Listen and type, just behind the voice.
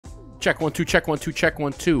Check 1 2, check 1 2, check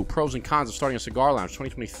 1 2. Pros and cons of starting a cigar lounge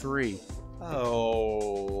 2023.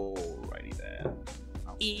 Oh, righty then.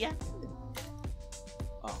 Oh. Yeah.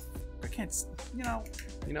 Oh, I can't. You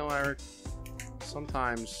know, Eric.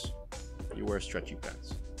 Sometimes you wear stretchy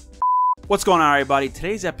pants. What's going on, everybody?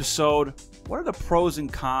 Today's episode. What are the pros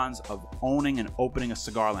and cons of owning and opening a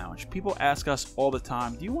cigar lounge? People ask us all the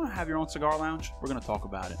time, do you want to have your own cigar lounge? We're going to talk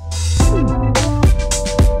about it.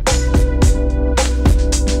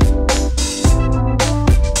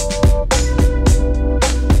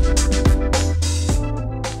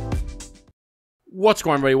 What's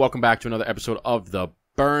going on, everybody? Welcome back to another episode of The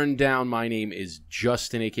Burn Down. My name is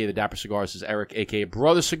Justin, a.k.a. The Dapper Cigar. This is Eric, a.k.a.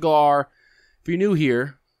 Brother Cigar. If you're new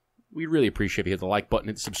here, we'd really appreciate if you hit the like button,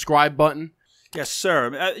 hit the subscribe button. Yes,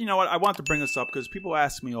 sir. You know what? I want to bring this up because people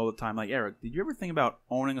ask me all the time, like, Eric, did you ever think about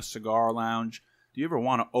owning a cigar lounge? Do you ever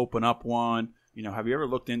want to open up one? You know, have you ever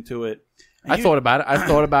looked into it? And I thought about it. I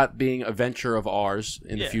thought about being a venture of ours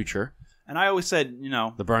in the future. And I always said, you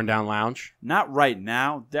know, The Burn Down Lounge. Not right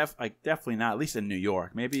now. Definitely not. At least in New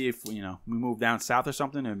York. Maybe if we move down south or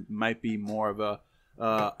something, it might be more of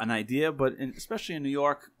an idea. But especially in New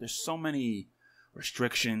York, there's so many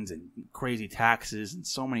restrictions and crazy taxes and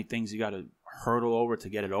so many things you got to hurdle over to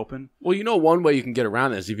get it open. Well, you know, one way you can get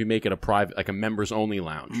around this is if you make it a private, like a members only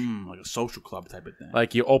lounge, like a social club type of thing.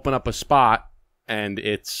 Like you open up a spot and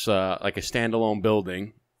it's like a standalone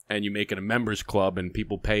building. And you make it a members club, and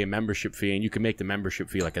people pay a membership fee, and you can make the membership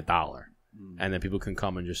fee like $1, and then people can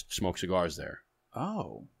come and just smoke cigars there.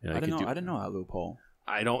 Oh, you know, I didn't know that loophole.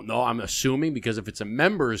 I don't know. I'm assuming because if it's a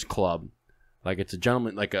members club, like it's a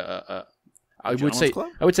gentleman, like I would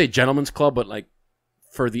say gentleman's club, but like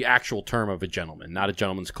for the actual term of a gentleman, not a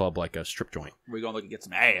gentleman's club like a strip joint. We're gonna look and get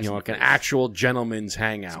some ass. You know, like an actual gentleman's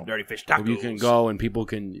hangout. Some dirty fish tacos. You can go and people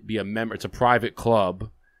can be a member. It's a private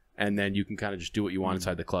club. And then you can kind of just do what you want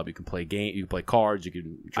inside the club. You can play game, you can play cards, you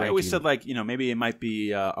can drink. I always said, like, maybe it might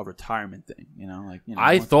be a retirement thing,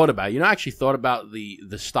 I thought about it. I actually thought about the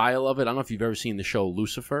style of it. I don't know if you've ever seen the show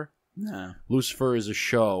Lucifer. No. Lucifer is a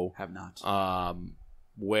show. Have not.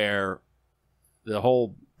 Where the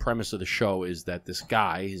whole premise of the show is that this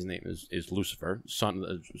guy, his name is Lucifer, son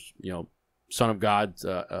of God,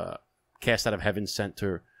 cast out of heaven, sent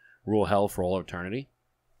to rule hell for all eternity.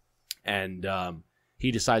 And he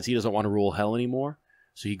decides he doesn't want to rule hell anymore,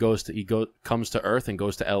 so he comes to Earth and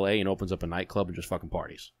goes to L.A. and opens up a nightclub and just fucking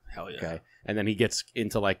parties. Hell yeah! Okay, and then he gets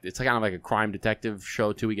into it's kind of like a crime detective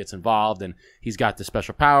show too. He gets involved, and he's got the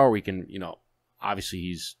special power. We can, obviously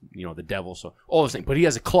he's the devil, so all those things. But he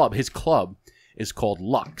has a club. His club is called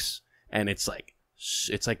Lux, and it's like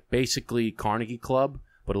basically Carnegie Club,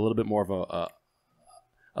 but a little bit more of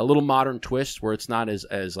a little modern twist where it's not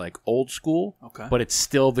as like old school, but it's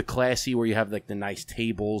still the classy where you have like the nice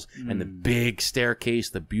tables and the big staircase,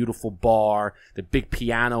 the beautiful bar, the big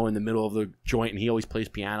piano in the middle of the joint, and he always plays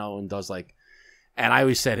piano and does and I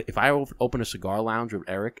always said if I open a cigar lounge with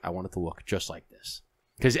Eric, I want it to look just like this.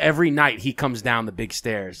 Because every night he comes down the big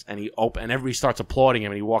stairs and and everybody starts applauding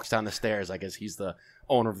him and he walks down the stairs like as he's the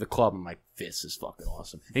owner of the club. I'm like, this is fucking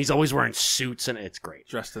awesome. And he's always wearing suits and it's great.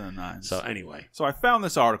 Dressed in the nines. So anyway. So I found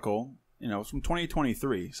this article, it's from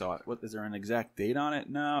 2023. So is there an exact date on it?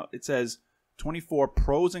 No, it says 24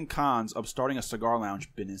 pros and cons of starting a cigar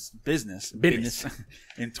lounge business in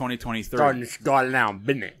 2023. Starting a cigar lounge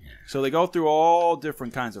business. So they go through all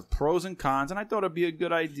different kinds of pros and cons, and I thought it'd be a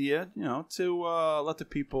good idea, to let the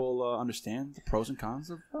people understand the pros and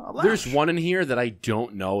cons of a lounge. There's one in here that I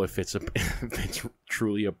don't know if it's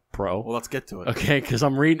truly a pro. Well, let's get to it. Okay, because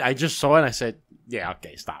I'm reading. I just saw it and I said, yeah,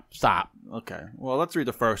 okay, stop. Okay, well, let's read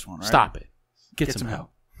the first one, right? Stop it. Get some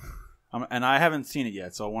help. And I haven't seen it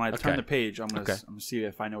yet, so when I turn the page, I'm gonna see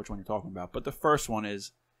if I know which one you're talking about. But the first one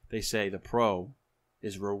is, they say the pro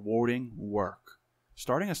is rewarding work.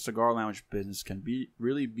 Starting a cigar lounge business can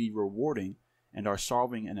really be rewarding and are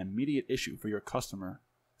solving an immediate issue for your customer.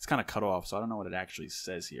 It's kind of cut off, so I don't know what it actually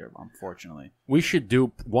says here, unfortunately. We should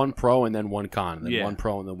do one pro and then one con, and then one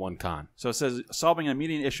pro and then one con. So it says solving an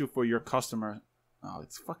immediate issue for your customer. Oh,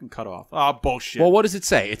 it's fucking cut off. Oh, bullshit. Well, what does it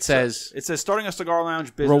say? It says starting a cigar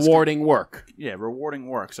lounge business. Rewarding work. Yeah, rewarding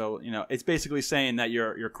work. So, it's basically saying that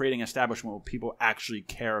you're creating an establishment where people actually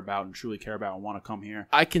care about and truly care about and want to come here.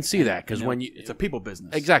 I can see that because it's a people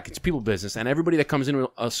business. Exactly. It's a people business. And everybody that comes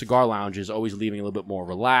into a cigar lounge is always leaving a little bit more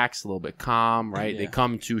relaxed, a little bit calm, right? Yeah. They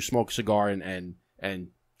come to smoke a cigar and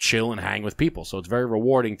chill and hang with people. So it's very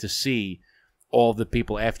rewarding to see all the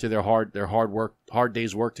people after their hard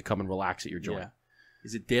day's work to come and relax at your joint. Yeah.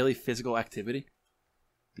 Is it daily physical activity?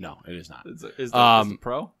 No, it is not. Is the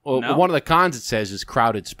pro? Well, no? one of the cons it says is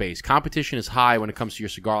crowded space. Competition is high when it comes to your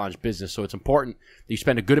cigar lounge business, so it's important that you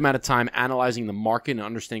spend a good amount of time analyzing the market and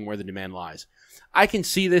understanding where the demand lies. I can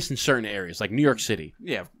see this in certain areas, like New York City.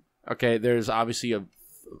 Yeah. Okay, there's obviously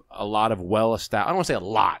a lot of well-established. I don't want to say a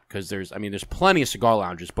lot because there's plenty of cigar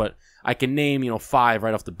lounges, but I can name 5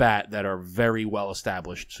 right off the bat that are very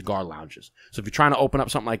well-established cigar lounges. So if you're trying to open up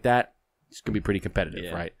something like that, it's gonna be pretty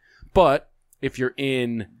competitive, right? But if you're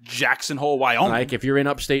in Jackson Hole, Wyoming, like if you're in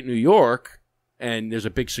upstate New York and there's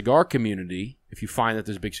a big cigar community, if you find that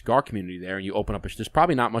there's a big cigar community there and you open up, there's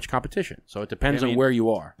probably not much competition. So it depends on where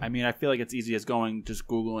you are. I mean, I feel like it's easy as just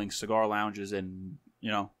Googling cigar lounges in,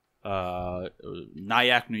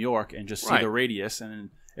 Nyack, New York, and just see the radius.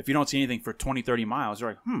 And if you don't see anything for 20, 30 miles,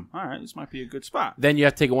 you're like, all right, this might be a good spot. Then you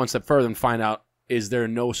have to take it one step further and find out, is there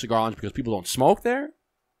no cigar lounge because people don't smoke there?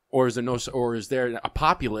 Or is there a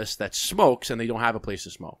populace that smokes and they don't have a place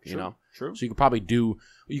to smoke? True. So you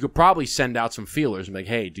could probably send out some feelers and be like,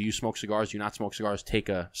 hey, do you smoke cigars? Do you not smoke cigars? Take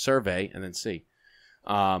a survey and then see.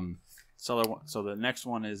 So the next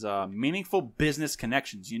one is meaningful business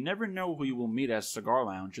connections. You never know who you will meet at a cigar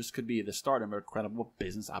lounge. This could be the start of a credible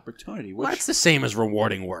business opportunity. Well, that's the same as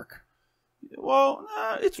rewarding work. Well,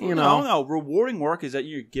 it's no. Rewarding work is that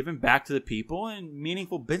you're giving back to the people, and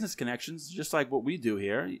meaningful business connections, just like what we do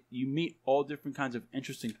here. You meet all different kinds of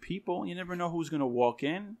interesting people. You never know who's going to walk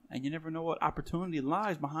in, and you never know what opportunity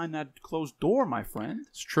lies behind that closed door, my friend.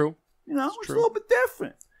 It's true. It's true. A little bit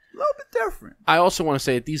different. I also want to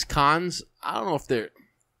say that these cons, I don't know if they're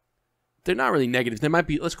not really negative. They might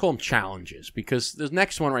be, let's call them challenges, because the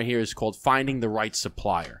next one right here is called finding the right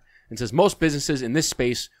supplier. It says most businesses in this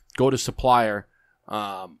space go to supplier.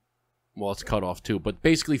 Well, it's cut off too, but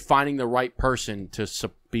basically finding the right person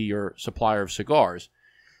to be your supplier of cigars.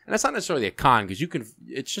 And that's not necessarily a con because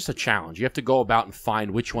it's just a challenge. You have to go about and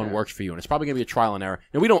find which one works for you. And it's probably going to be a trial and error.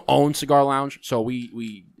 Now, we don't own Cigar Lounge, so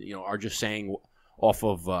we are just saying off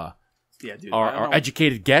of our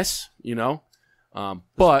educated guess,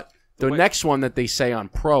 But the next one that they say on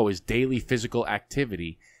Pro is daily physical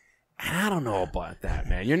activity. And I don't know about that,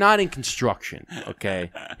 man. You're not in construction, okay?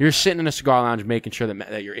 You're sitting in a cigar lounge making sure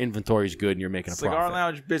that your inventory is good and you're making a profit. Cigar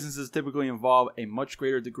lounge businesses typically involve a much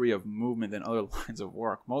greater degree of movement than other lines of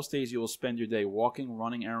work. Most days you will spend your day walking,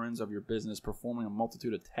 running errands of your business, performing a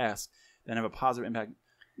multitude of tasks that have a positive impact.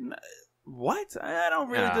 What? I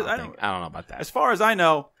don't know about that. As far as I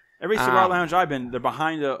know, every cigar lounge I've been, they're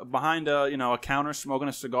behind a counter, smoking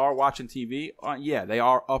a cigar, watching TV. They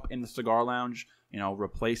are up in the cigar lounge,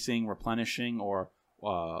 replacing, replenishing, or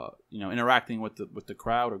interacting with the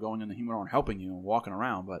crowd, or going in the humidor and helping you and walking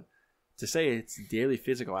around. But to say it's daily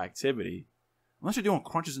physical activity, unless you're doing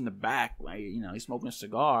crunches in the back, like he's smoking a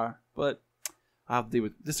cigar. But I'll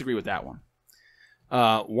disagree with that one.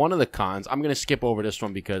 One of the cons, I'm going to skip over this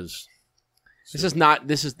one because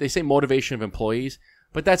they say motivation of employees,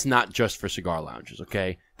 but that's not just for cigar lounges,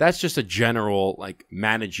 okay? That's just a general,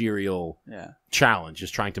 managerial challenge,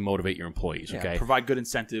 just trying to motivate your employees, okay? Provide good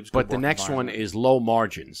incentives. But the next one is low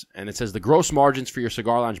margins, and it says the gross margins for your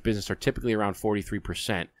cigar lounge business are typically around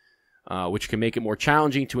 43%, which can make it more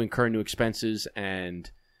challenging to incur new expenses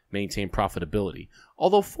and maintain profitability.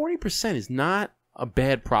 Although 40% is not a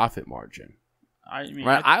bad profit margin.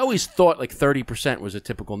 I always thought 30% was a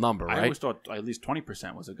typical number, right? I always thought at least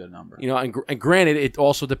 20% was a good number. And granted, it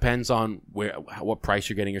also depends on what price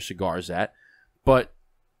you're getting your cigars at. But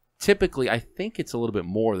typically, I think it's a little bit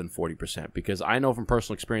more than 40% because I know from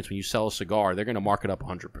personal experience when you sell a cigar, they're going to mark it up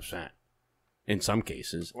 100% in some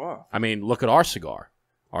cases. Wow. I mean, look at our cigar.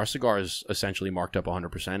 Our cigar is essentially marked up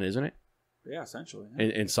 100%, isn't it? Yeah, essentially. Yeah.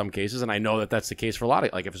 In some cases, and I know that that's the case for a lot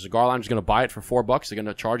of if a cigar lounge is going to buy it for $4, they're going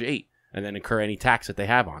to charge $8. And then incur any tax that they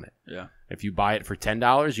have on it. Yeah. If you buy it for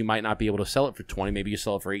 $10, you might not be able to sell it for $20. Maybe you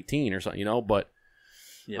sell it for $18 or something, But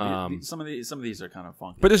some of these are kind of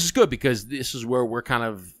funky. But this is good because this is where we're kind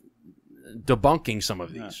of debunking some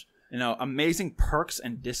of these. Amazing perks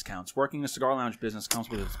and discounts. Working in a cigar lounge business comes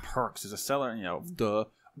with its perks. As a seller,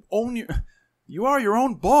 you are your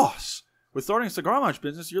own boss. With starting a cigar lounge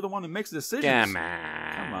business, you're the one that makes the decisions. Come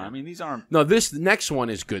on. I mean, these aren't... No, the next one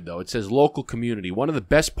is good, though. It says local community. One of the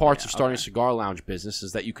best parts of starting a cigar lounge business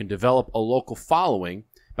is that you can develop a local following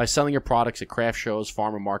by selling your products at craft shows,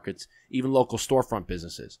 farmer markets, even local storefront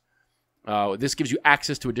businesses. This gives you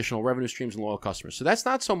access to additional revenue streams and loyal customers. So that's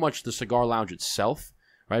not so much the cigar lounge itself,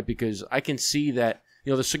 right? Because I can see that...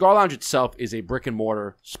 the cigar lounge itself is a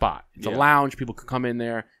brick-and-mortar spot. It's a lounge. People can come in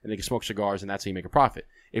there, and they can smoke cigars, and that's how you make a profit.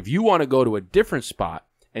 If you want to go to a different spot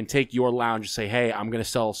and take your lounge and say, hey, I'm going to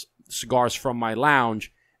sell cigars from my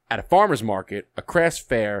lounge at a farmer's market, a craft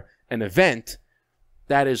fair, an event,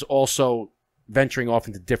 that is also venturing off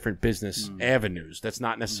into different business avenues. That's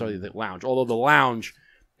not necessarily the lounge, although the lounge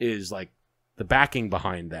is like the backing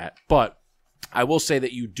behind that. But I will say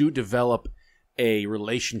that you do develop a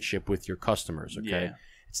relationship with your customers, okay? Yeah.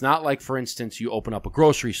 It's not like, for instance, you open up a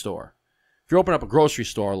grocery store. If you open up a grocery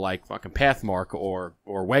store like fucking Pathmark or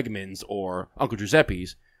Wegmans or Uncle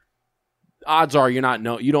Giuseppe's, odds are you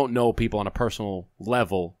don't know people on a personal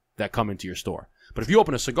level that come into your store. But if you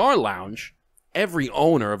open a cigar lounge, every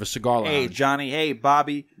owner of a cigar lounge, hey Johnny, hey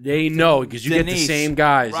Bobby, they know because you Denise, get the same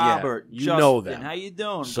guys. Robert, you know them. How you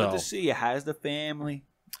doing? So, good to see you. How's the family?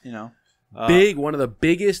 You know, one of the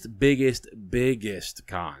biggest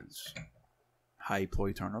cons. High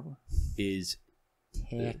employee turnover is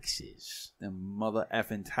taxes. Them mother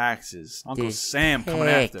effing taxes. Uncle Sam coming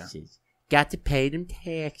after. Got to pay them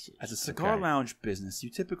taxes. As a cigar lounge business, you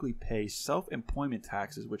typically pay self-employment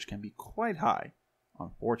taxes, which can be quite high,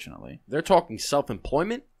 unfortunately. They're talking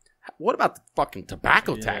self-employment? What about the fucking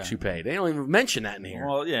tobacco tax you pay? They don't even mention that in here.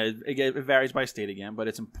 Well, yeah, it varies by state again, but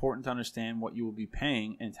it's important to understand what you will be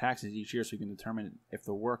paying in taxes each year so you can determine if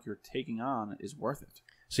the work you're taking on is worth it.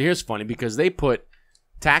 So here's funny, because they put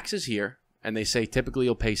taxes here, and they say typically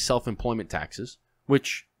you'll pay self-employment taxes,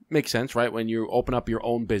 which makes sense, right? When you open up your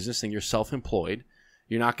own business and you're self-employed,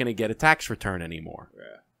 you're not going to get a tax return anymore.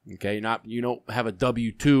 Yeah. Okay, you don't have a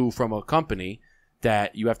W-2 from a company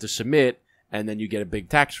that you have to submit, and then you get a big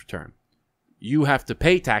tax return. You have to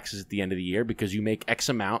pay taxes at the end of the year because you make X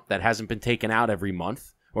amount that hasn't been taken out every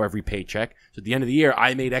month or every paycheck. So at the end of the year,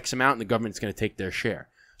 I made X amount, and the government's going to take their share.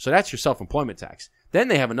 So that's your self-employment tax. Then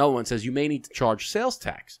they have another one that says you may need to charge sales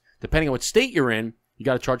tax. Depending on what state you're in, you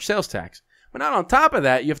got to charge sales tax. But not on top of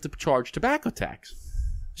that, you have to charge tobacco tax.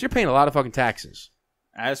 So you're paying a lot of fucking taxes.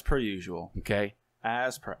 As per usual. Okay.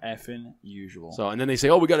 As per effing usual. So, and then they say,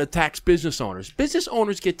 oh, we got to tax business owners. Business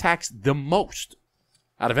owners get taxed the most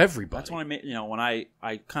out of everybody. That's when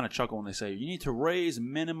I kind of chuckle when they say, you need to raise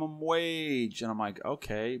minimum wage. And I'm like,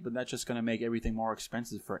 okay, but that's just going to make everything more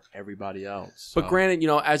expensive for everybody else. So. But granted,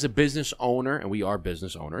 as a business owner, and we are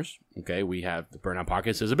business owners, okay, we have the Burnout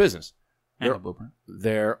Pockets as a business. And a blueprint.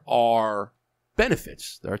 There are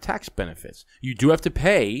benefits. There are tax benefits. You do have to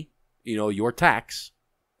pay, your tax.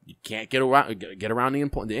 You can't get around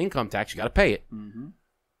the income tax. You got to pay it. Mm-hmm.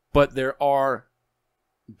 But there are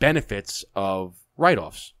benefits of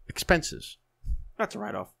write-offs, expenses. That's a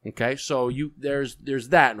write-off. Okay, so there's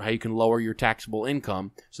that, and how you can lower your taxable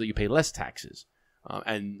income so that you pay less taxes.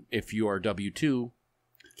 And if you are W-2, you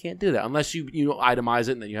can't do that unless you itemize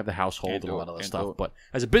it, and then you have the household and a lot of other stuff. But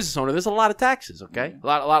as a business owner, there's a lot of taxes. Okay, a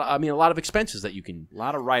lot of expenses that you can a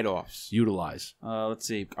lot of write-offs utilize. Let's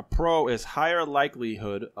see. A pro is higher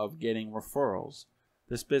likelihood of getting referrals.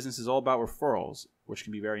 This business is all about referrals, which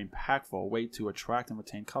can be very impactful way to attract and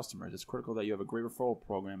retain customers. It's critical that you have a great referral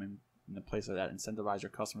program in a place like that. Incentivize your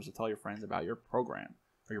customers to tell your friends about your program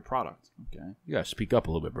or your product. Okay. You gotta speak up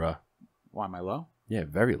a little bit, bro. Why am I low? Yeah,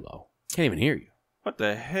 very low. Can't even hear you. What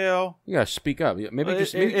the hell? You gotta speak up. Maybe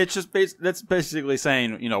it's just that's basically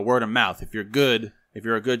saying word of mouth. If you're good, if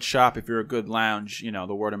you're a good shop, if you're a good lounge,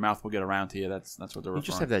 the word of mouth will get around to you. That's what they're referring. You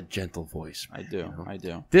just have that gentle voice. I do. I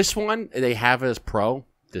do. This one they have as pro.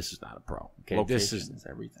 This is not a pro. Okay, location this is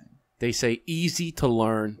everything. They say easy to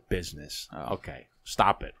learn business. Oh. Okay,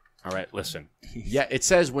 stop it. All right, listen. Yeah, it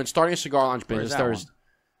says when starting a cigar lounge business,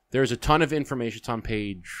 there's a ton of information. It's on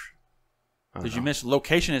page. Did you miss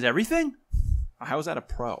location is everything? How is that a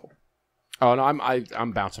pro? Oh no,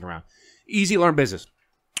 I'm bouncing around. Easy to learn business.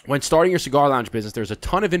 When starting your cigar lounge business, there's a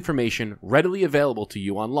ton of information readily available to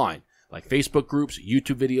you online, like Facebook groups,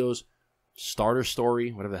 YouTube videos, starter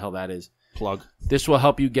story, whatever the hell that is. Plug. This will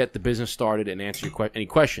help you get the business started and answer any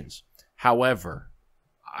questions. However,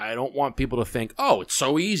 I don't want people to think, oh, it's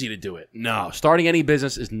so easy to do it. No, starting any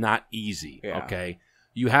business is not easy, okay?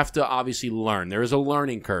 You have to obviously learn. There is a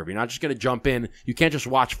learning curve. You're not just going to jump in. You can't just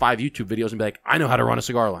watch 5 YouTube videos and be like, I know how to run a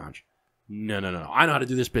cigar lounge. No. I know how to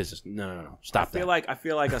do this business. No. Stop that. I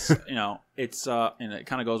feel like it's and it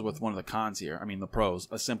kind of goes with one of the cons here. I mean, the pros,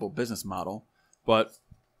 a simple business model, but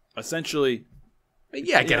essentially.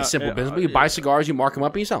 Yeah, get a simple business. But you buy cigars, you mark them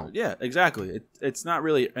up, and you sell them. Yeah, exactly. It's not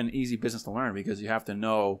really an easy business to learn because you have to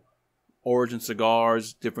know origin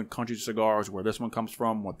cigars, different countries cigars, where this one comes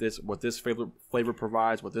from, what this flavor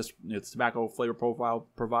provides, what this tobacco flavor profile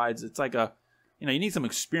provides. It's like you need some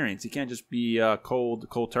experience. You can't just be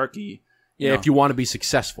cold turkey. Yeah, if you want to be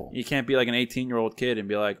successful. You can't be like an 18-year-old kid and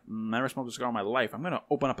be like, never smoked a cigar in my life. I'm going to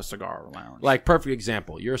open up a cigar lounge. Like, perfect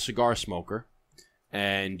example. You're a cigar smoker,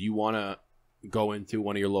 and you want to go into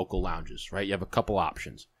one of your local lounges, right? You have a couple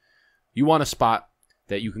options. You want a spot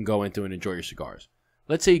that you can go into and enjoy your cigars.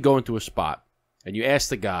 Let's say you go into a spot and you ask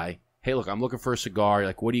the guy, hey, look, I'm looking for a cigar.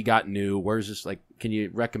 Like, what do you got new? Where's this? Like, can you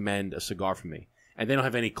recommend a cigar for me? And they don't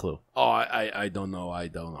have any clue. Oh, I don't know. I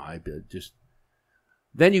don't know. I just.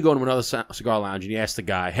 Then you go to another cigar lounge and you ask the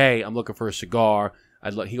guy, hey, I'm looking for a cigar.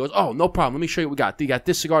 He goes, oh, no problem. Let me show you what we got. You got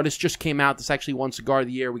this cigar. This just came out. This actually won cigar of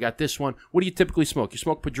the year. We got this one. What do you typically smoke? You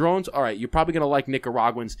smoke Padrones? All right, you're probably going to like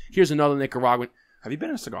Nicaraguans. Here's another Nicaraguan. Have you been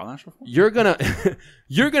in a cigar lounge before? You're gonna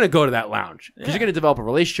go to that lounge because you're gonna develop a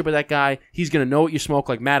relationship with that guy. He's gonna know what you smoke,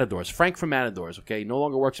 like Matadors. Frank from Matadors, okay, no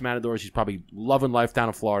longer works at Matadors. He's probably loving life down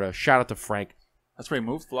in Florida. Shout out to Frank. That's where he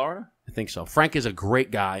moved, Florida. I think so. Frank is a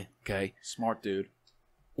great guy. Okay, smart dude.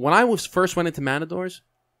 When I first went into Matadors,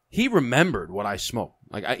 he remembered what I smoked.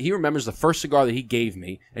 Like he remembers the first cigar that he gave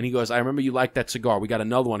me, and he goes, "I remember you liked that cigar. We got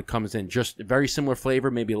another one that comes in, just very similar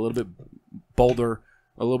flavor, maybe a little bit bolder."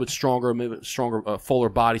 A little bit stronger, maybe stronger, fuller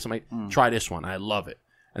body. Something like, try this one. I love it.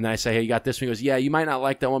 And then I say, hey, you got this one? He goes, yeah, you might not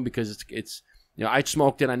like that one because it's I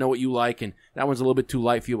smoked it. I know what you like, and that one's a little bit too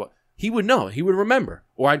light for you. But he would know. He would remember.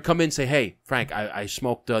 Or I'd come in and say, hey, Frank, I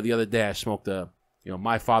smoked the other day. I smoked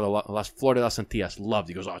my father, Florida Las Antillas, loved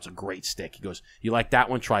it. He goes, oh, it's a great stick. He goes, you like that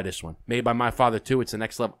one? Try this one. Made by my father too. It's the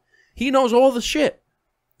next level. He knows all the shit.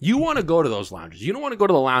 You want to go to those lounges. You don't want to go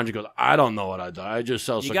to the lounge and go, I don't know what I do. I just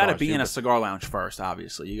sell cigars. You got to be in a cigar lounge first,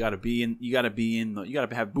 obviously. You got to be in. You got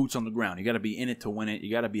to have boots on the ground. You got to be in it to win it. You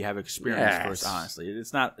got to have experience first. Honestly,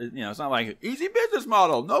 it's not. It's not like easy business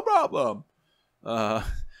model, no problem.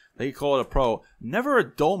 They call it a pro. Never a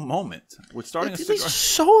dull moment with starting a cigar. It's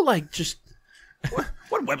so like just.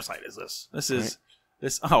 What website is this? This is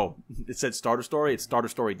this. Oh, it said Starter Story. It's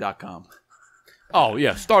starterstory.com. Oh,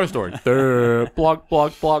 yeah, Starter Story.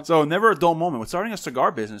 Blog. So never a dull moment. With starting a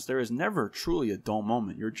cigar business, there is never truly a dull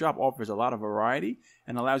moment. Your job offers a lot of variety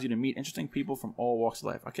and allows you to meet interesting people from all walks of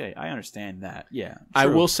life. Okay, I understand that. Yeah, true. I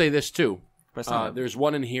will say this, too. There's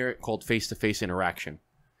one in here called face-to-face interaction.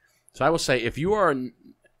 So I will say, if you are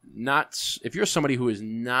if you're somebody who is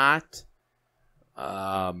not,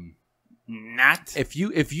 if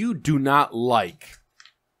you do not like,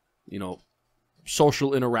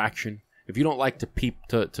 social interaction, if you don't like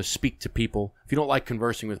to speak to people, if you don't like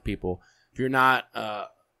conversing with people, if you're not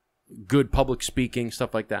good public speaking,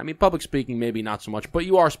 stuff like that. I mean, public speaking maybe not so much, but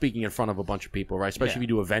you are speaking in front of a bunch of people, right? Especially if you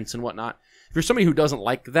do events and whatnot. If you're somebody who doesn't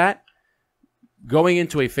like that, going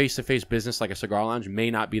into a face-to-face business like a cigar lounge may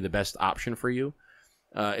not be the best option for you.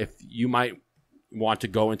 If you might want to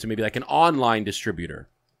go into maybe like an online distributor,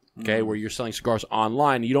 okay, where you're selling cigars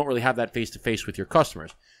online, you don't really have that face-to-face with your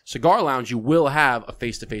customers. Cigar lounge, you will have a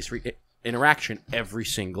face-to-face interaction every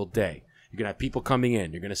single day. You're going to have people coming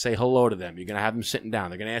in. You're going to say hello to them. You're going to have them sitting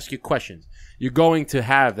down. They're going to ask you questions. You're going to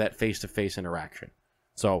have that face-to-face interaction.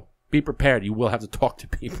 So be prepared. You will have to talk to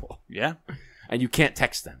people. Yeah. And you can't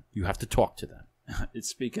text them. You have to talk to them. It's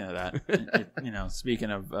speaking of that.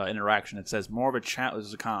 Speaking of interaction, it says more of a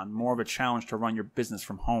challenge to run your business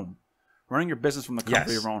from home. Running your business from the comfort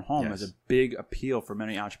of your own home is a big appeal for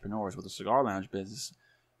many entrepreneurs. With a cigar lounge business,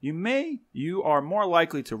 you are more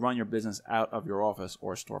likely to run your business out of your office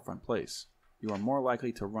or storefront place. You are more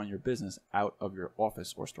likely to run your business out of your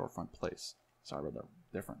office or storefront place. Sorry, I read that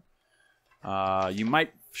different. You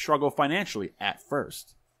might struggle financially at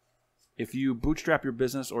first. If you bootstrap your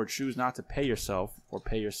business or choose not to pay yourself or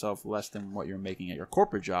pay yourself less than what you're making at your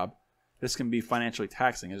corporate job, this can be financially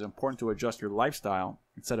taxing. It is important to adjust your lifestyle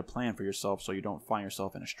and set a plan for yourself so you don't find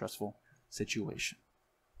yourself in a stressful situation.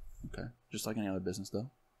 Okay, just like any other business,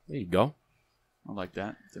 though. There you go. I like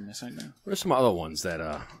that. Did I miss anything? What are some other ones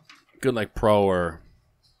that good like pro or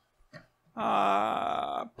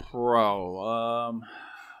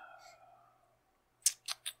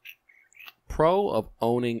pro of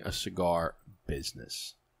owning a cigar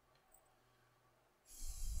business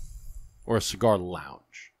or a cigar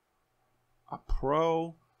lounge? A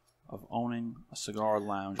pro of owning a cigar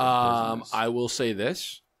lounge or business. I will say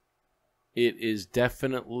this. It is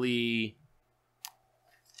definitely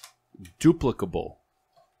duplicable.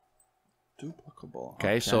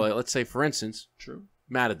 Okay, so let's say, for instance,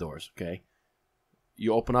 Matadors, okay?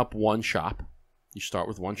 You open up one shop. You start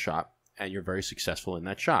with one shop, and you're very successful in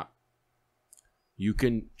that shop. You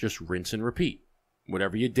can just rinse and repeat.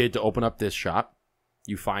 Whatever you did to open up this shop,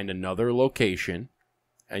 you find another location,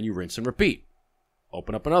 and you rinse and repeat.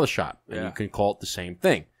 Open up another shop, and you can call it the same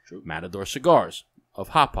thing. True. Matador Cigars of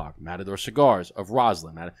Hauppauge, Matador Cigars of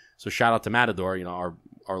Roslyn. So shout out to Matador,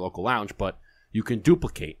 our local lounge, but you can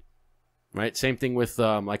duplicate, right? Same thing with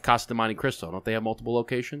like Casa de Monte Cristo. Don't they have multiple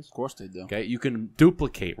locations? Of course they do. Okay, you can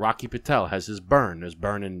duplicate. Rocky Patel has his burn. There's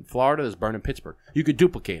burn in Florida. There's burn in Pittsburgh. You could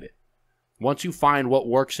duplicate it. Once you find what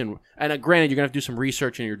works and granted, you're going to have to do some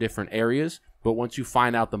research in your different areas, but once you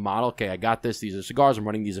find out the model, okay, I got this, these are cigars, I'm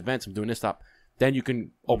running these events, I'm doing this stuff, then you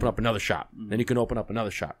can open up another shop. Then you can open up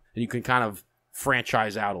another shop. And you can kind of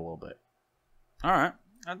franchise out a little bit. All right.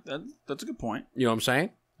 That's a good point. You know what I'm saying?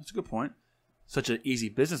 That's a good point. Such an easy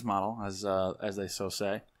business model, as they so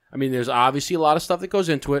say. I mean, there's obviously a lot of stuff that goes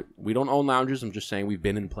into it. We don't own lounges. I'm just saying we've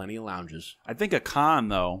been in plenty of lounges. I think a con,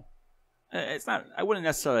 though, it's not. I wouldn't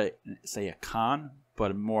necessarily say a con,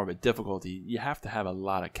 but more of a difficulty. You have to have a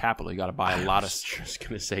lot of capital. You got to buy a lot of. Just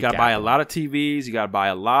gonna say. You got to buy a lot of TVs. You got to buy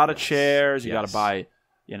a lot of chairs. You got to buy,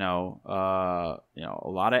 a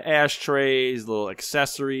lot of ashtrays, little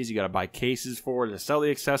accessories. You got to buy cases to sell the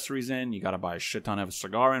accessories in. You got to buy a shit ton of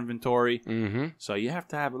cigar inventory. Mm-hmm. So you have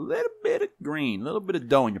to have a little bit of green, a little bit of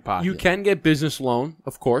dough in your pocket. You can get business loan,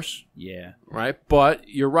 of course. Yeah. Right, but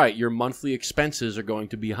you're right. Your monthly expenses are going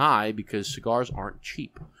to be high because cigars aren't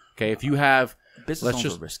cheap. Okay, if you have business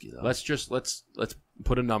loans are risky though. Let's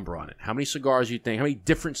put a number on it. How many cigars do you think? How many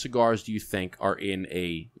different cigars do you think are in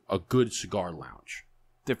a good cigar lounge?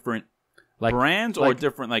 Different brands or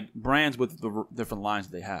different brands with the different lines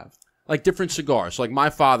that they have? Like different cigars. So like my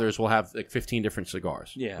father's will have like 15 different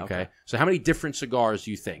cigars. Yeah. Okay. So how many different cigars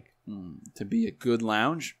do you think? To be a good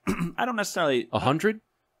lounge, I don't necessarily 100.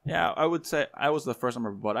 Yeah, I would say I was the first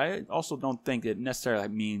number, but I also don't think it necessarily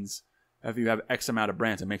means if you have X amount of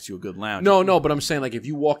brands, it makes you a good lounge. No, but I'm saying like if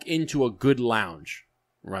you walk into a good lounge,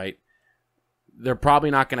 right? They're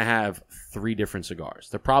probably not going to have 3 different cigars.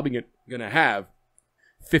 They're probably going to have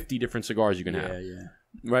 50 different cigars you can have. Yeah.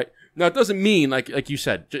 Right? Now, it doesn't mean, like you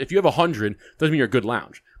said, if you have 100, doesn't mean you're a good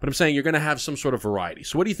lounge. But I'm saying you're going to have some sort of variety.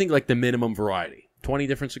 So what do you think, like, the minimum variety? 20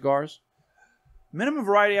 different cigars? Minimum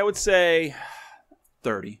variety, I would say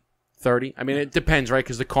 30. 30? I mean, it depends, right?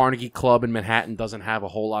 Because the Carnegie Club in Manhattan doesn't have a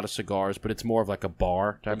whole lot of cigars, but it's more of like a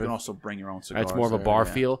bar type of... You can also bring your own cigars. It's more of a bar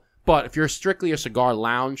feel. But if you're strictly a cigar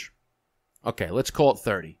lounge, okay, let's call it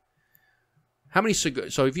 30. How many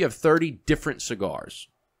cigars? So if you have 30 different cigars,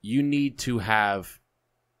 you need to have,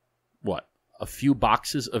 what, a few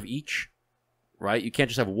boxes of each, right? You can't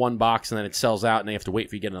just have one box and then it sells out and then you have to wait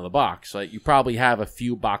for you to get another box. So you probably have a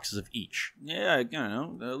few boxes of each. Yeah, I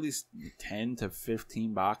don't know, at least 10 to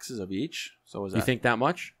 15 boxes of each. So is that, you think that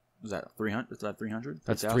much? Is that 300? Is that 300?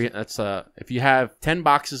 That's 3. That's if you have 10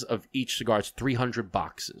 boxes of each cigar, it's 300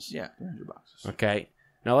 boxes. Yeah, 300 boxes. Okay.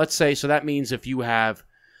 Now let's say, so that means if you have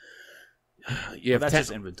that's 10,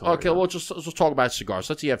 just inventory. Okay, well, let's talk about cigars.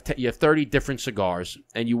 Let's say you have 30 different cigars,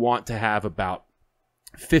 and you want to have about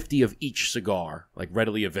 50 of each cigar, like,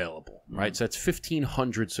 readily available, right? So that's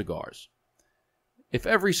 1,500 cigars. If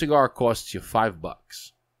every cigar costs you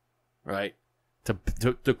 $5, right,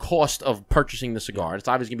 the cost of purchasing the cigar, it's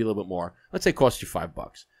obviously going to be a little bit more. Let's say it costs you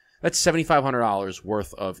 $5. That's $7,500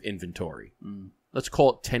 worth of inventory. Let's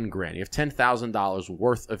call it $10,000. You have $10,000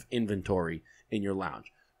 worth of inventory in your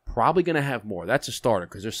lounge. Probably going to have more. That's a starter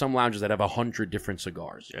because there's some lounges that have 100 different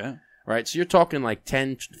cigars. Yeah. Right? So you're talking like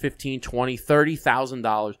 $10,000, $15,000, $20,000,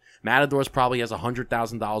 $30,000. Matador's probably has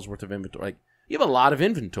 $100,000 worth of inventory. Like, you have a lot of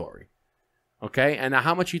inventory. Okay? And now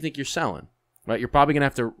how much you think you're selling? Right? You're probably going to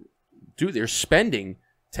have to they're spending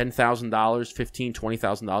 $10,000, $15,000,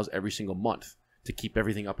 $20,000 every single month to keep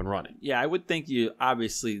everything up and running. Yeah, I would think you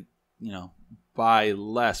obviously, buy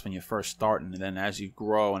less when you first start, and then as you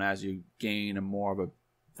grow and as you gain a more of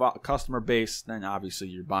a customer base, then obviously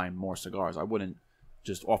you're buying more cigars. I wouldn't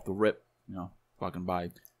just off the rip, fucking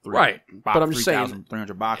buy 3. Right. But I'm saying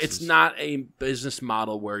 300 boxes. It's not a business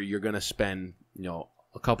model where you're going to spend,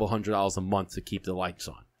 a couple $100s a month to keep the lights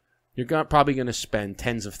on. You're probably going to spend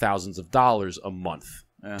tens of thousands of dollars a month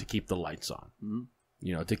to keep the lights on.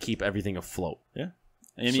 Mm-hmm. To keep everything afloat. Yeah.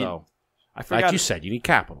 I forgot, like you said, you need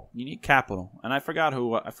capital. You need capital. And I forgot who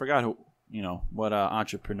what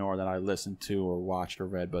entrepreneur that I listened to or watched or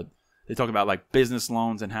read, but they talk about like business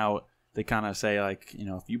loans and how they kind of say like,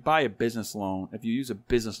 if you buy a business loan, if you use a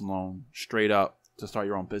business loan straight up to start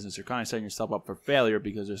your own business, you're kind of setting yourself up for failure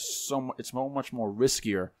because it's so much more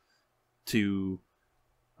riskier to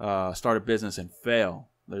start a business and fail.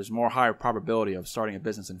 There's more higher probability of starting a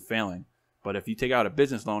business and failing. But if you take out a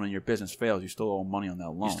business loan and your business fails, you still owe money on that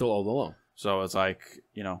loan. You still owe the loan. So it's like,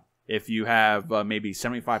 if you have maybe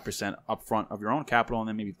 75% upfront of your own capital and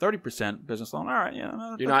then maybe 30% business loan, all right,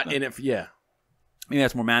 you're not in it for, maybe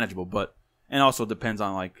that's more manageable, but, and also depends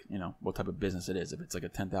on like, what type of business it is. If it's like a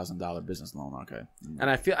 $10,000 business loan, okay. And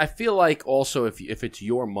I feel like also if it's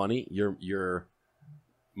your money, you're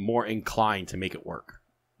more inclined to make it work.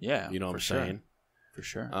 Yeah. You know what I'm saying? For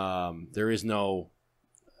sure. There is no,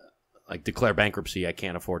 like declare bankruptcy, I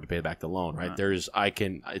can't afford to pay back the loan, right? I put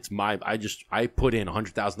in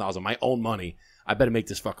 $100,000 of my own money. I better make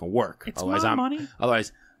this fucking work. It's my money.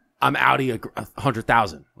 Otherwise, I'm Audi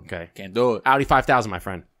 $100,000. Okay, can't do it. Audi $5,000, my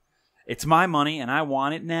friend. It's my money, and I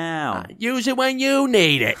want it now. Use it when you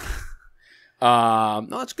need it. No,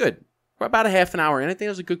 that's good. We're about a half an hour in. I think it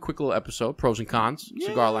was a good, quick little episode. Pros and cons.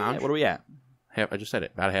 Cigar Lounge. What are we at? I just said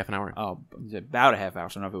it. About a half an hour in. Oh, about a half hour.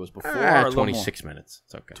 So I don't know if it was before or a little 26 minutes.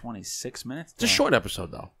 It's okay. 26 minutes? It's a short episode,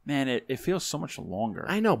 though. Man, it feels so much longer.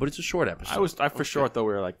 I know, but it's a short episode. I for sure thought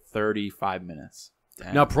we were like 35 minutes.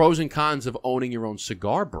 Damn. Now, pros and cons of owning your own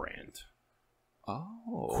cigar brand.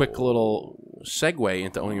 Oh. Quick little segue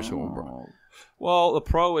into owning your cigar brand. Well, the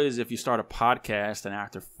pro is if you start a podcast and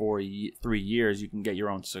after 3 years you can get your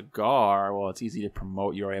own cigar. Well, it's easy to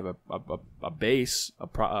promote. You already have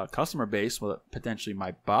a customer base that potentially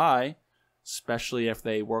might buy, especially if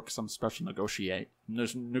they work some special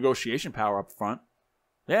There's negotiation power up front.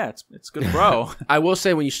 Yeah, it's good, pro. I will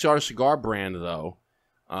say when you start a cigar brand, though,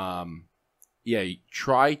 you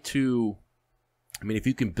try to. I mean, if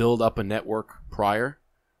you can build up a network prior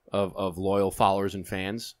of loyal followers and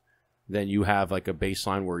fans. Then you have like a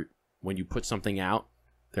baseline where when you put something out,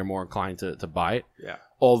 they're more inclined to buy it. Yeah.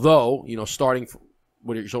 Although, starting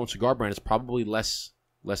with your own cigar brand is probably less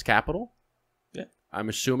capital. Yeah. I'm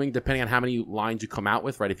assuming, depending on how many lines you come out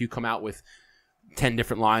with, right? If you come out with 10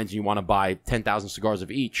 different lines and you want to buy 10,000 cigars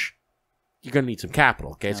of each, you're going to need some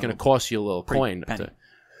capital, okay? It's going to cost you a little coin.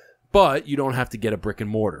 But you don't have to get a brick and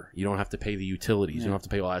mortar. You don't have to pay the utilities. You don't have to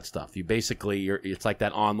pay all that stuff. You basically, it's like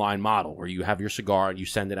that online model where you have your cigar and you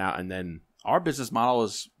send it out, and then our business model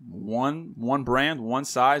is one brand, one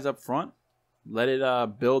size up front. Let it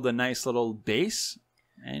build a nice little base.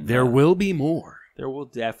 And there will be more. There will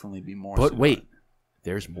definitely be more. But wait,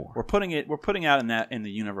 there's more. We're putting out in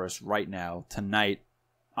the universe right now tonight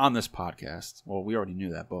on this podcast. Well, we already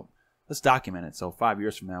knew that, but. Let's document it so 5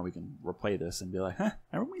 years from now we can replay this and be like, huh,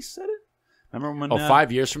 remember when we said it? Remember when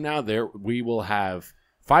 5 years from now, we will have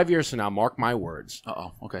 5 years from now, mark my words.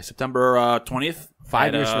 Okay. September 20th.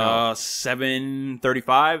 5 years from now.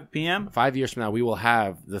 7:35 p.m. 5 years from now, we will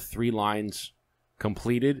have the 3 lines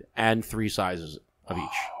completed and 3 sizes of each.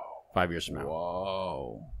 5 years from now.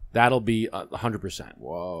 Whoa. That'll be 100%.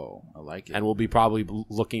 Whoa. I like it. And we'll be probably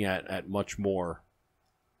looking at much more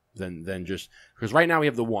than just because right now we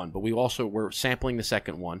have the one, but we're sampling the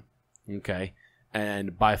second one, okay,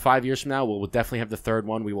 and by 5 years from now we'll definitely have the third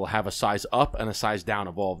one. We will have a size up and a size down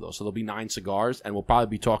of all of those, so there'll be 9 cigars, and we'll probably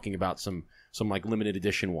be talking about some like limited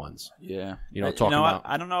edition ones. Yeah, about.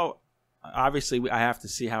 I don't know. Obviously, I have to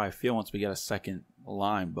see how I feel once we get a second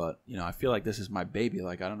line, but I feel like this is my baby.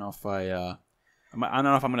 Like I don't know if I don't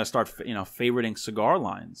know if I'm gonna start favoriting cigar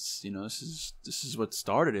lines. This is what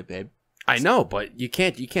started it, babe. I know, but you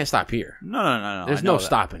can't stop here. No. There's no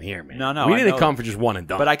stopping here, man. No. We didn't come for just one and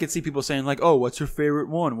done. But I could see people saying like, "Oh, what's your favorite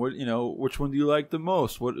one? What which one do you like the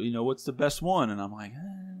most? What's the best one?" And I'm like,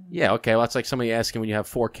 yeah, okay. Well, that's like somebody asking when you have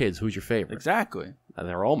 4 kids, who's your favorite? Exactly. And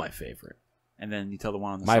they're all my favorite. And then you tell the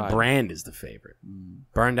one on the side. My brand is the favorite.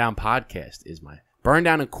 Burn Down Podcast is my Burn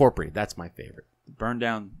Down Incorporated. That's my favorite. The Burn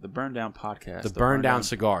Down Podcast. The Burn Down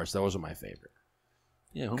Cigars. Those are my favorite.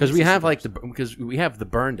 Yeah, because we have the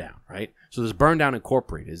Burn Down, right? So this Burn Down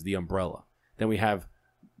Incorporated is the umbrella. Then we have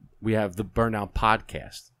the Burn Down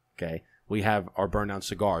Podcast. Okay, we have our Burn Down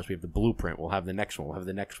Cigars. We have the Blueprint. We'll have the next one. We'll have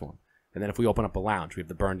the next one. And then if we open up a lounge, we have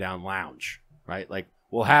the Burn Down Lounge, right? Like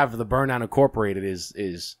we'll have the Burn Down Incorporated is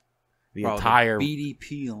the entire the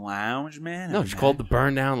BDP Lounge, man. No, it's called the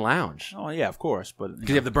Burn Down Lounge. Oh yeah, of course, but because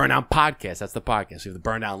you have the Burn Down Podcast, that's the podcast. You have the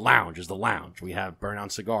Burn Down Lounge, is the lounge. We have Burn Down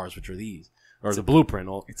Cigars, which are these. Or the Blueprint.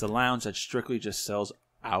 It's a lounge that strictly just sells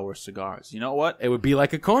our cigars. You know what? It would be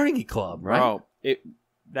like a Carnegie Club, right? Bro,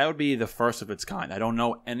 that would be the first of its kind. I don't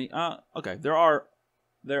know any. Okay, I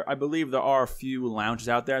believe there are a few lounges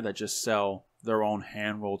out there that just sell their own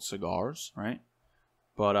hand rolled cigars, right?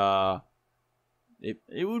 But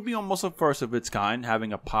it would be almost a first of its kind,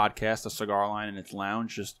 having a podcast, a cigar line in its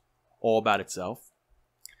lounge, just all about itself.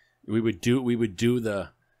 We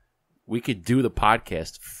could do the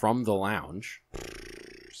podcast from the lounge.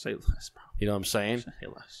 Say less, bro. You know what I'm saying? Say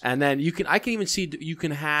less. And then I can even see you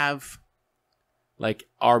can have like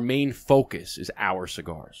our main focus is our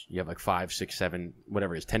cigars. You have like 5, 6, 7,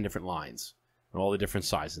 whatever it is, 10 different lines and all the different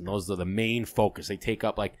sizes. And those are the main focus. They take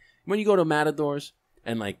up like when you go to Matadors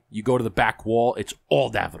and like you go to the back wall, it's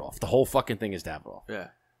all Davidoff. The whole fucking thing is Davidoff. Yeah.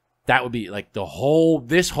 That would be like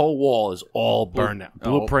this whole wall is all burned out.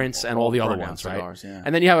 Blueprints and all the other ones, cigars, right? Yeah.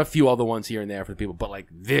 And then you have a few other ones here and there for the people, but like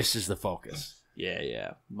this is the focus.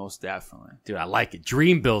 Yeah, most definitely. Dude, I like it.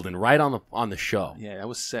 Dream building right on the show. Yeah, that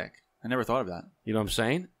was sick. I never thought of that. You know what I'm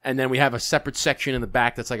saying? And then we have a separate section in the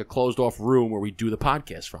back that's like a closed-off room where we do the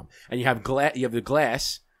podcast from. And you have the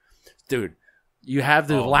glass. Dude, you have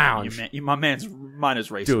the lounge. My man's mind is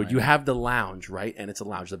racing. Dude, you have the lounge, right? And it's a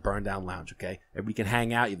lounge, the burned-down lounge, okay? Everybody can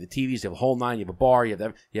hang out. You have the TVs. You have a whole nine. You have a bar. You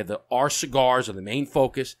have our cigars are the main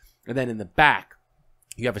focus. And then in the back,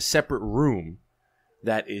 you have a separate room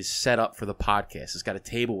that is set up for the podcast. It's got a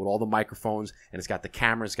table with all the microphones, and it's got the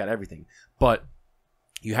camera. It's got everything. But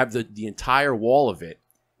you have the entire wall of it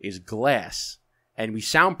is glass, and we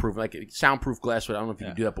soundproof, like soundproof glass. I don't know if you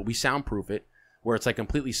can do that, but we soundproof it where it's like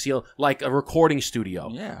completely sealed, like a recording studio.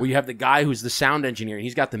 Yeah. Where you have the guy who's the sound engineer, and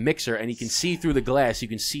he's got the mixer, and he can see through the glass. You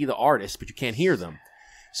can see the artists, but you can't hear them.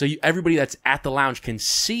 So everybody that's at the lounge can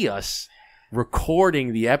see us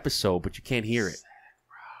recording the episode, but you can't hear it.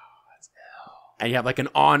 And you have like an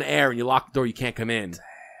on air, and you lock the door, you can't come in.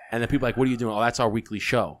 And then people are like, what are you doing? Oh, that's our weekly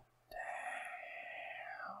show.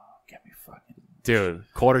 Get me fucking... Dude,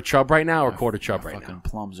 quarter chub right now or quarter chub right now? Fucking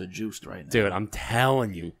plums are juiced right now. Dude, I'm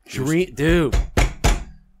telling you. Dude.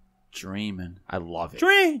 Dreaming. I love it.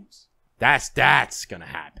 Dreams. That's going to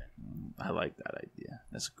happen. I like that idea.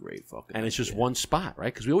 That's a great fucking And it's just one spot,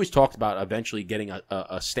 right? Because we always talked about eventually getting a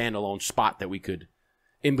standalone spot that we could,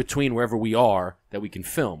 in between wherever we are, that we can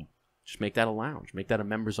film. Just make that a lounge. Make that a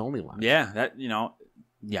members-only lounge. Yeah,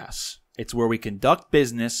 yes. It's where we conduct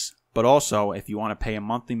business, but also, if you want to pay a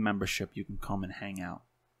monthly membership, you can come and hang out.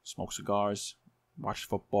 Smoke cigars, watch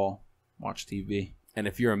football, watch TV. And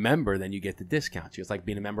if you're a member, then you get the discounts. It's like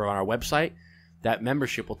being a member on our website. That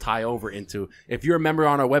membership will tie over into... If you're a member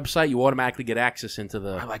on our website, you automatically get access into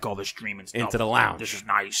the... I like all this streaming stuff. Into the lounge. This is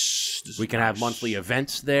nice. We can have monthly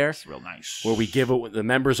events there. It's real nice. Where we give it the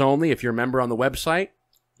members only. If you're a member on the website...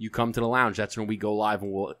 You come to the lounge. That's when we go live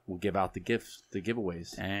and we'll give out the gifts, the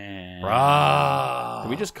giveaways. And Bro. Did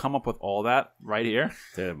we just come up with all that right here?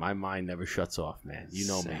 Dude, my mind never shuts off, man. You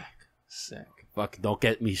know me. Sick. Fuck, don't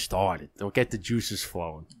get me started. Don't get the juices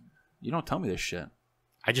flowing. You don't tell me this shit.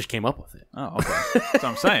 I just came up with it. Oh, okay. That's what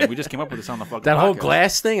I'm saying. We just came up with this on the fucking That podcast. whole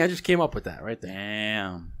glass thing, I just came up with that right there.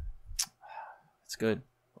 Damn. It's good.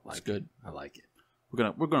 It's good. I like it.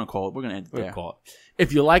 We're gonna call it. We're gonna end it there. We're gonna call it.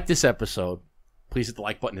 If you like this episode, please hit the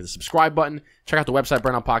like button, hit the subscribe button. Check out the website,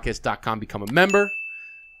 burnoutpodcast.com. Become a member.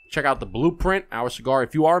 Check out the blueprint, our cigar.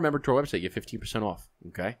 If you are a member to our website, you get 15% off.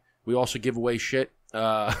 Okay? We also give away shit. We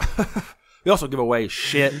also give away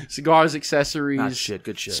shit. Cigars, accessories. Not shit,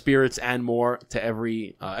 good shit. Spirits, and more to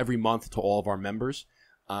every month to all of our members.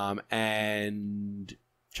 And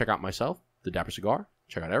check out myself, The Dapper Cigar.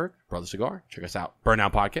 Check out Eric, Brother Cigar. Check us out,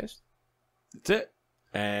 Burnout Podcast. That's it.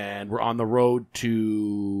 And we're on the road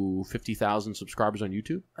to 50,000 subscribers on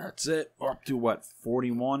YouTube. That's it. We're up to what,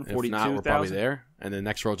 41, 42,000? If not, we're probably there. And the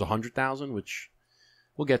next road's 100,000, which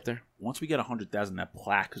we'll get there. Once we get 100,000, that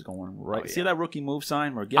plaque is going right. Oh, yeah. See that rookie move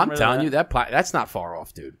sign? We're getting I'm telling you, that plaque, that's not far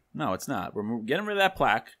off, dude. No, it's not. We're getting rid of that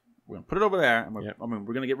plaque. We're going to put it over there. And we're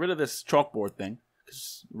going to get rid of this chalkboard thing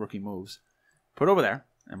because rookie moves. Put it over there.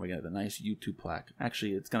 And we got the nice YouTube plaque.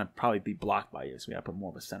 Actually, it's going to probably be blocked by you, so we got to put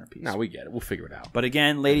more of a centerpiece. No, we get it. We'll figure it out. But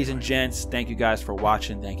again, ladies and gents, thank you guys for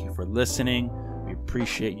watching. Thank you for listening. We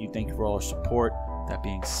appreciate you. Thank you for all our support. That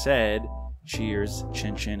being said, cheers,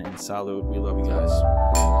 chin chin, and salud. We love you guys.